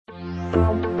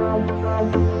Hello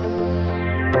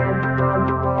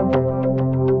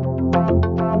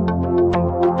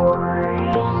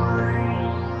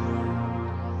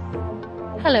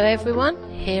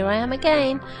everyone, here I am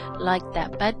again. Like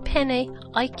that bad penny,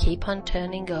 I keep on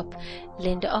turning up.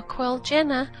 Linda Ockwell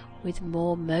Jenner with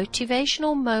more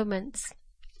motivational moments.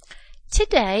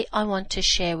 Today I want to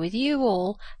share with you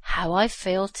all how I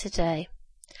feel today.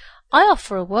 I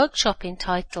offer a workshop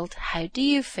entitled How Do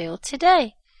You Feel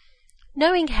Today?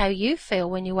 Knowing how you feel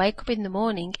when you wake up in the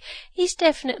morning is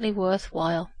definitely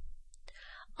worthwhile.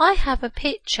 I have a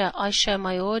picture I show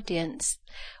my audience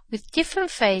with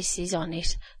different faces on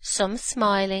it, some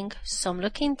smiling, some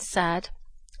looking sad,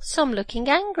 some looking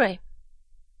angry.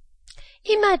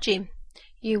 Imagine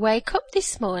you wake up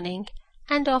this morning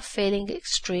and are feeling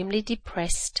extremely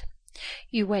depressed.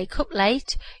 You wake up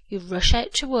late, you rush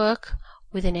out to work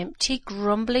with an empty,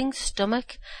 grumbling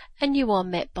stomach, and you are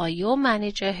met by your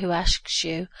manager who asks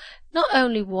you, not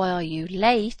only why are you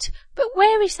late, but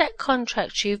where is that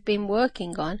contract you've been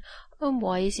working on and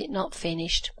why is it not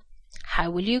finished? How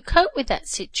will you cope with that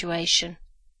situation?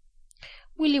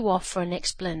 Will you offer an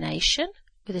explanation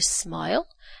with a smile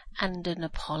and an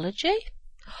apology?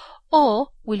 Or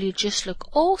will you just look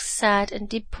all sad and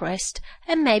depressed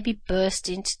and maybe burst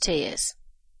into tears?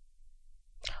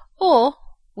 Or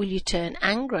will you turn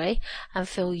angry and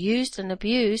feel used and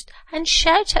abused and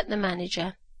shout at the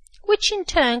manager, which in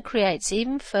turn creates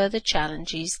even further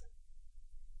challenges?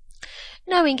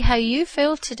 Knowing how you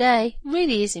feel today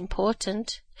really is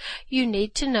important. You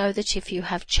need to know that if you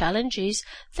have challenges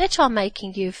that are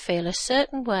making you feel a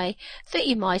certain way, that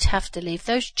you might have to leave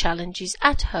those challenges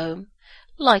at home,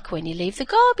 like when you leave the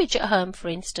garbage at home, for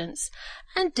instance,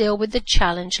 and deal with the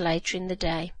challenge later in the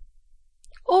day.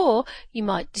 Or you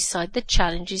might decide the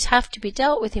challenges have to be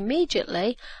dealt with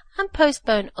immediately and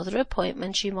postpone other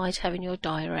appointments you might have in your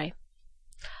diary.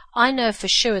 I know for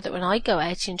sure that when I go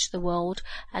out into the world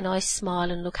and I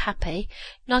smile and look happy,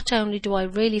 not only do I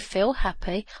really feel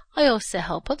happy, I also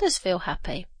help others feel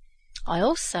happy. I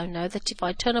also know that if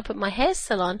I turn up at my hair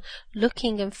salon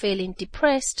looking and feeling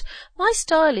depressed, my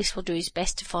stylist will do his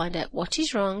best to find out what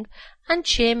is wrong and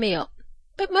cheer me up.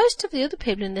 But most of the other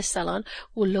people in the salon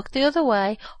will look the other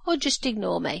way or just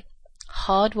ignore me.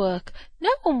 Hard work.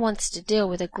 No one wants to deal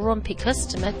with a grumpy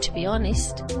customer, to be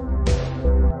honest.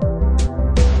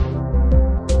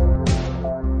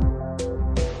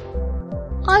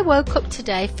 I woke up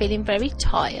today feeling very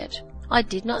tired. I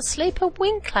did not sleep a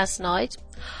wink last night.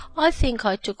 I think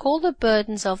I took all the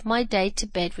burdens of my day to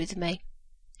bed with me.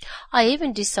 I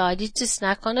even decided to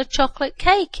snack on a chocolate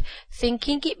cake,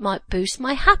 thinking it might boost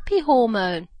my happy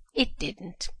hormone. It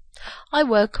didn't. I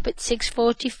woke up at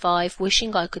 6:45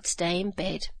 wishing I could stay in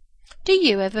bed. Do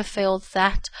you ever feel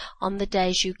that on the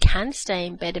days you can stay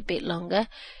in bed a bit longer,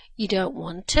 you don't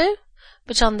want to?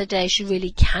 But on the days you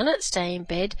really cannot stay in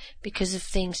bed because of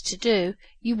things to do,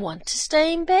 you want to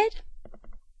stay in bed?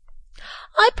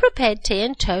 I prepared tea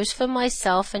and toast for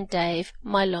myself and Dave,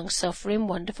 my long-suffering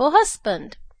wonderful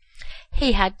husband.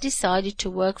 He had decided to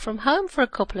work from home for a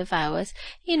couple of hours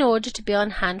in order to be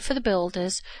on hand for the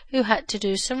builders who had to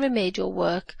do some remedial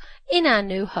work in our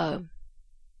new home.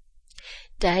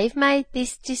 Dave made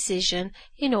this decision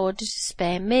in order to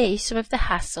spare me some of the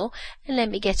hassle and let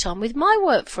me get on with my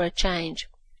work for a change.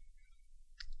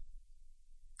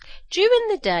 During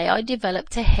the day I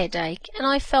developed a headache and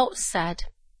I felt sad.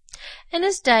 And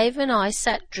as Dave and I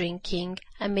sat drinking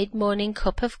a mid-morning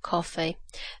cup of coffee,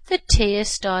 the tears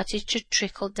started to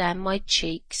trickle down my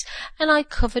cheeks and I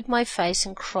covered my face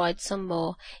and cried some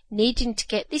more, needing to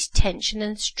get this tension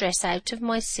and stress out of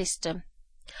my system.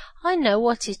 I know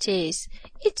what it is.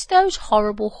 It's those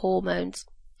horrible hormones.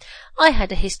 I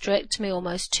had a hysterectomy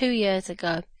almost 2 years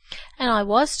ago, and I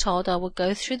was told I would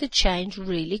go through the change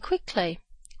really quickly.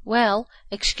 Well,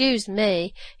 excuse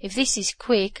me, if this is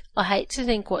quick, I hate to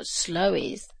think what slow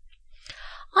is.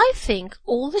 I think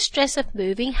all the stress of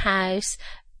moving house,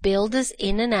 builders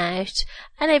in and out,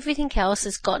 and everything else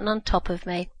has gotten on top of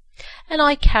me, and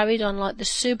I carried on like the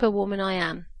superwoman I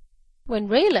am, when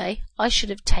really I should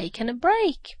have taken a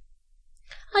break.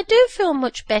 I do feel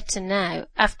much better now,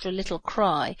 after a little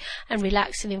cry and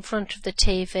relaxing in front of the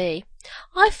TV.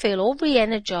 I feel all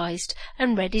re-energized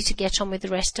and ready to get on with the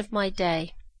rest of my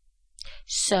day.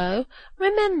 So,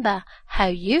 remember, how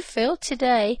you feel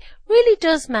today really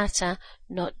does matter,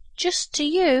 not just to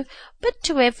you, but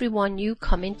to everyone you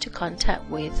come into contact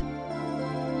with.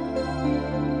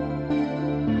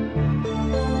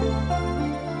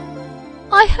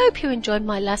 I hope you enjoyed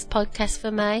my last podcast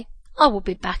for May. I will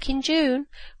be back in June.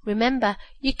 Remember,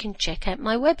 you can check out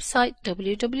my website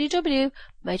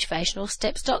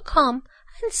www.motivationalsteps.com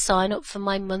and sign up for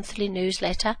my monthly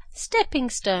newsletter, Stepping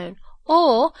Stone,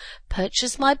 or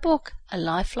purchase my book, A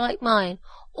Life Like Mine,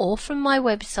 or from my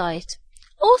website.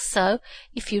 Also,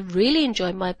 if you really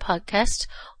enjoy my podcast,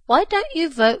 why don't you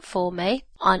vote for me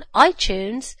on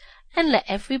iTunes and let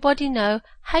everybody know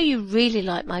how you really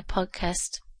like my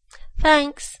podcast?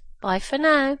 Thanks. Bye for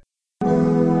now.